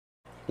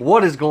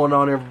What is going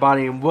on,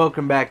 everybody, and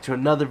welcome back to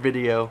another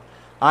video.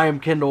 I am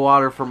Kendall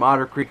Otter from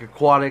Otter Creek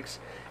Aquatics,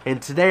 and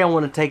today I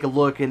want to take a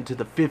look into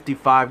the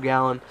 55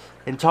 gallon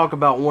and talk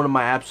about one of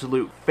my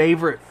absolute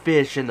favorite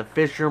fish in the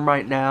fish room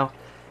right now,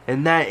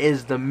 and that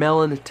is the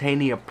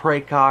Melanotania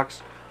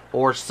Praecox,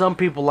 or some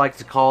people like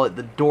to call it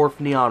the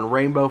Dwarf Neon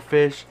Rainbow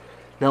Fish.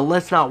 Now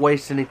let's not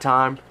waste any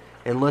time,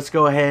 and let's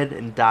go ahead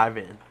and dive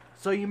in.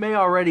 So you may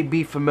already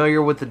be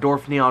familiar with the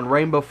Dwarf Neon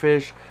Rainbow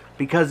Fish,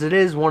 because it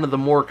is one of the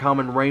more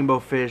common rainbow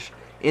fish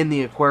in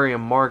the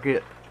aquarium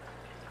market.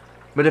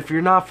 But if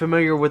you're not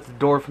familiar with the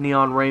Dwarf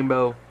Neon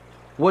Rainbow,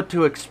 what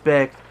to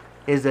expect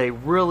is a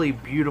really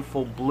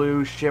beautiful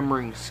blue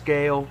shimmering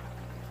scale,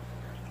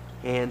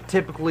 and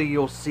typically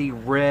you'll see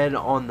red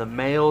on the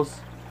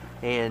males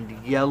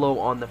and yellow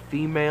on the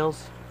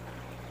females.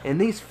 And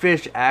these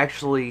fish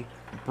actually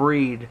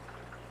breed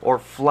or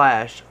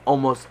flash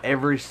almost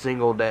every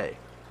single day.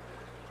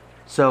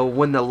 So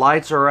when the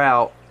lights are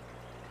out,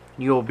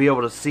 you'll be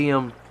able to see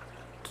them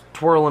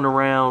twirling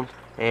around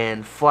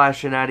and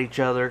flashing at each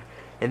other.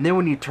 And then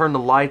when you turn the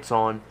lights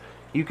on,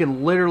 you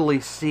can literally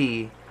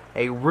see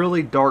a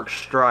really dark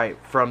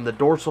stripe from the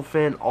dorsal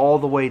fin all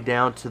the way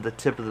down to the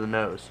tip of the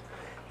nose.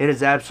 It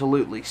is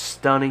absolutely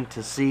stunning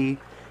to see,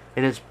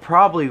 and it's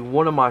probably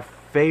one of my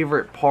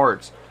favorite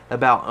parts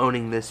about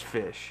owning this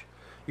fish.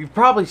 You've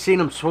probably seen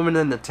them swimming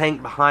in the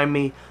tank behind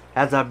me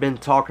as I've been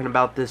talking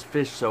about this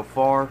fish so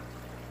far.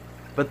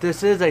 But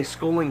this is a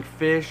schooling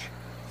fish,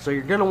 so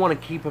you're going to want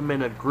to keep them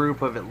in a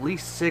group of at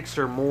least 6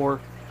 or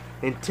more.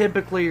 And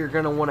typically you're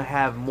going to want to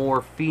have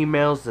more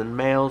females than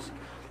males.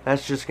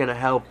 That's just going to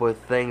help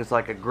with things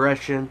like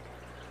aggression.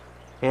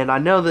 And I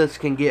know this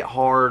can get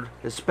hard,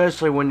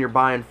 especially when you're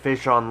buying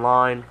fish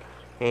online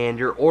and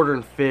you're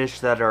ordering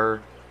fish that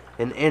are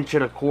 1.25 inches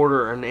or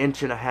 1.5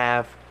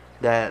 inches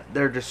that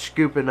they're just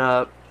scooping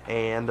up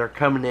and they're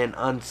coming in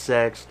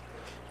unsexed.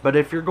 But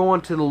if you're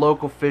going to the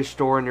local fish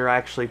store and you're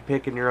actually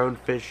picking your own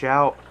fish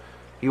out,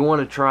 you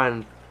want to try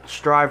and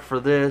strive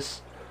for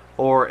this,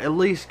 or at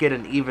least get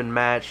an even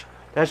match.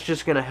 That's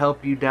just going to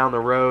help you down the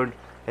road,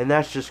 and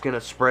that's just going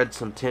to spread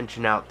some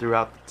tension out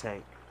throughout the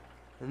tank.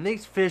 And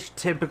these fish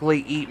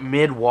typically eat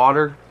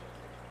mid-water,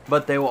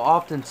 but they will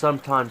often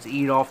sometimes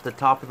eat off the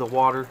top of the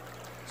water.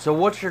 So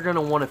what you're going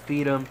to want to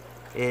feed them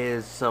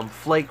is some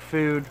flake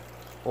food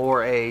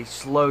or a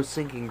slow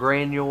sinking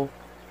granule.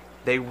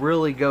 They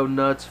really go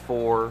nuts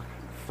for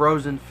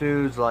frozen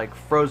foods like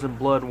frozen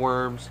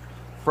bloodworms,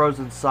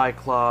 frozen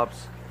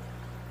cyclops,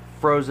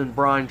 frozen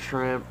brine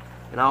shrimp,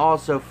 and I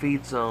also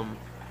feed some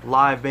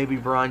live baby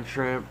brine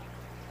shrimp.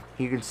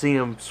 You can see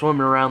them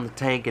swimming around the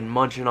tank and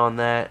munching on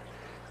that.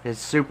 It's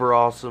super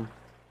awesome.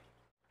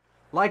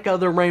 Like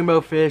other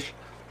rainbow fish,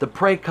 the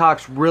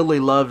Praecox really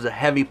loves a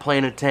heavy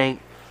planted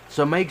tank,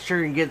 so make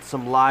sure you get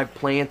some live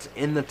plants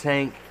in the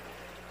tank.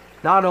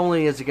 Not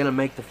only is it going to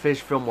make the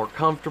fish feel more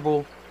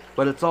comfortable,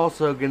 but it's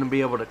also going to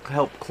be able to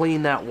help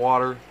clean that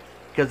water,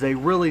 because they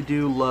really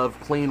do love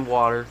clean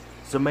water.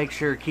 So make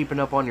sure you're keeping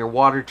up on your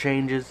water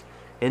changes,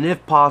 and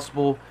if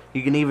possible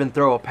you can even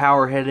throw a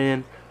power head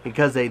in,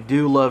 because they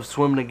do love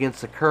swimming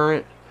against the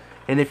current.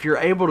 And if you're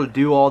able to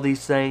do all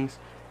these things,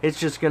 it's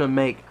just going to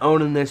make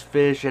owning this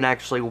fish and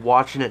actually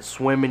watching it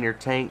swim in your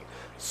tank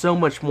so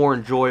much more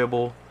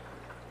enjoyable.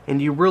 And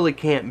you really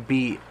can't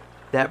beat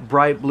that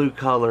bright blue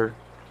color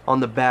on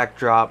the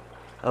backdrop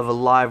of a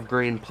live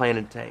green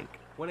planted tank.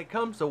 When it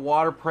comes to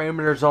water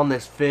parameters on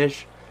this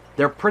fish,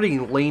 they're pretty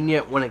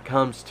lenient when it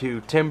comes to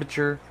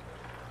temperature.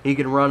 You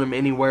can run them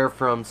anywhere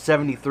from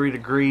 73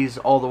 degrees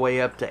all the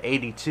way up to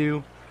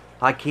 82.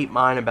 I keep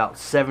mine about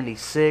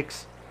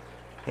 76.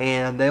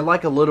 And they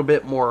like a little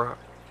bit more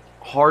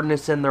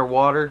hardness in their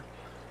water.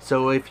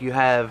 So if you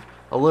have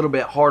a little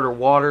bit harder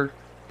water,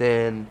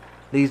 then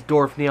these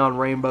Dwarf Neon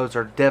Rainbows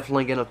are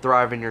definitely going to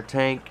thrive in your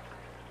tank.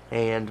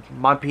 And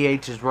my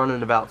pH is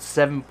running about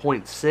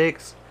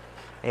 7.6.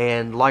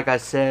 And like I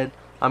said,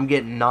 I'm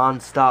getting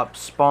non-stop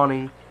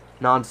spawning,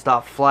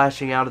 non-stop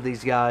flashing out of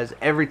these guys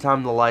every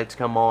time the lights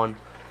come on.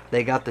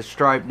 They got the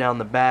stripe down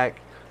the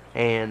back,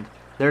 and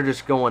they're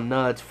just going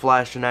nuts,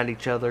 flashing at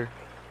each other.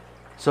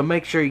 So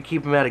make sure you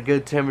keep them at a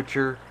good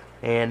temperature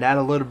and add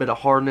a little bit of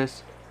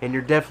hardness, and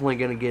you're definitely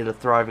going to get a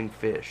thriving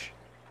fish.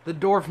 The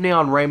Dwarf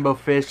Neon Rainbow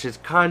Fish is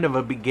kind of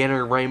a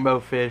beginner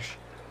rainbow fish.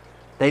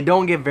 They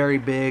don't get very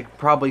big,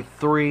 probably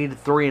 3 to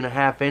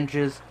 3.5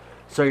 inches,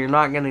 so you're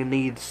not going to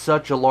need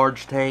such a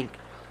large tank.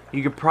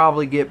 You could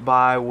probably get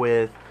by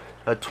with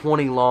a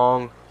 20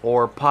 long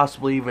or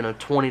possibly even a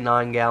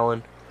 29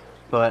 gallon,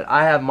 but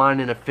I have mine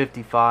in a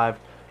 55,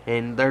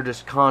 and they're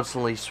just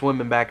constantly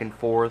swimming back and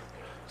forth.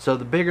 So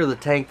the bigger the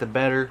tank, the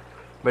better.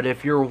 But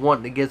if you're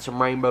wanting to get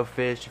some rainbow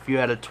fish, if you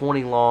had a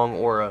 20 long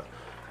or a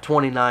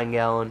 29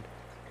 gallon,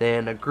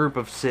 then a group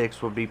of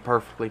 6 would be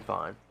perfectly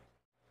fine.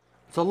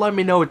 So let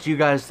me know what you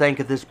guys think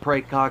of this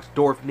Praecox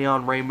Dwarf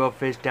Neon Rainbow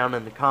Fish down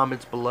in the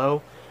comments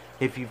below.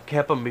 If you've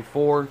kept them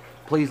before,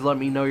 please let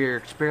me know your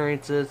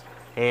experiences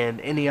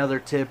and any other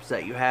tips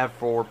that you have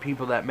for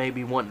people that may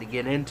be wanting to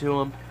get into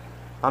them.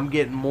 I'm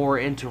getting more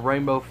into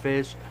rainbow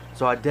fish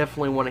So I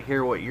definitely want to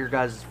hear what your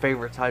guys'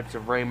 favorite types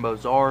of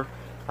rainbows are.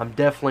 I'm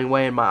definitely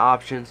weighing my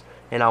options,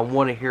 and I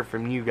want to hear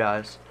from you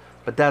guys.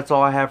 But that's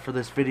all I have for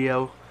this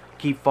video.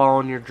 Keep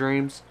following your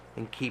dreams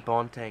and keep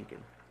on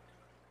tanking.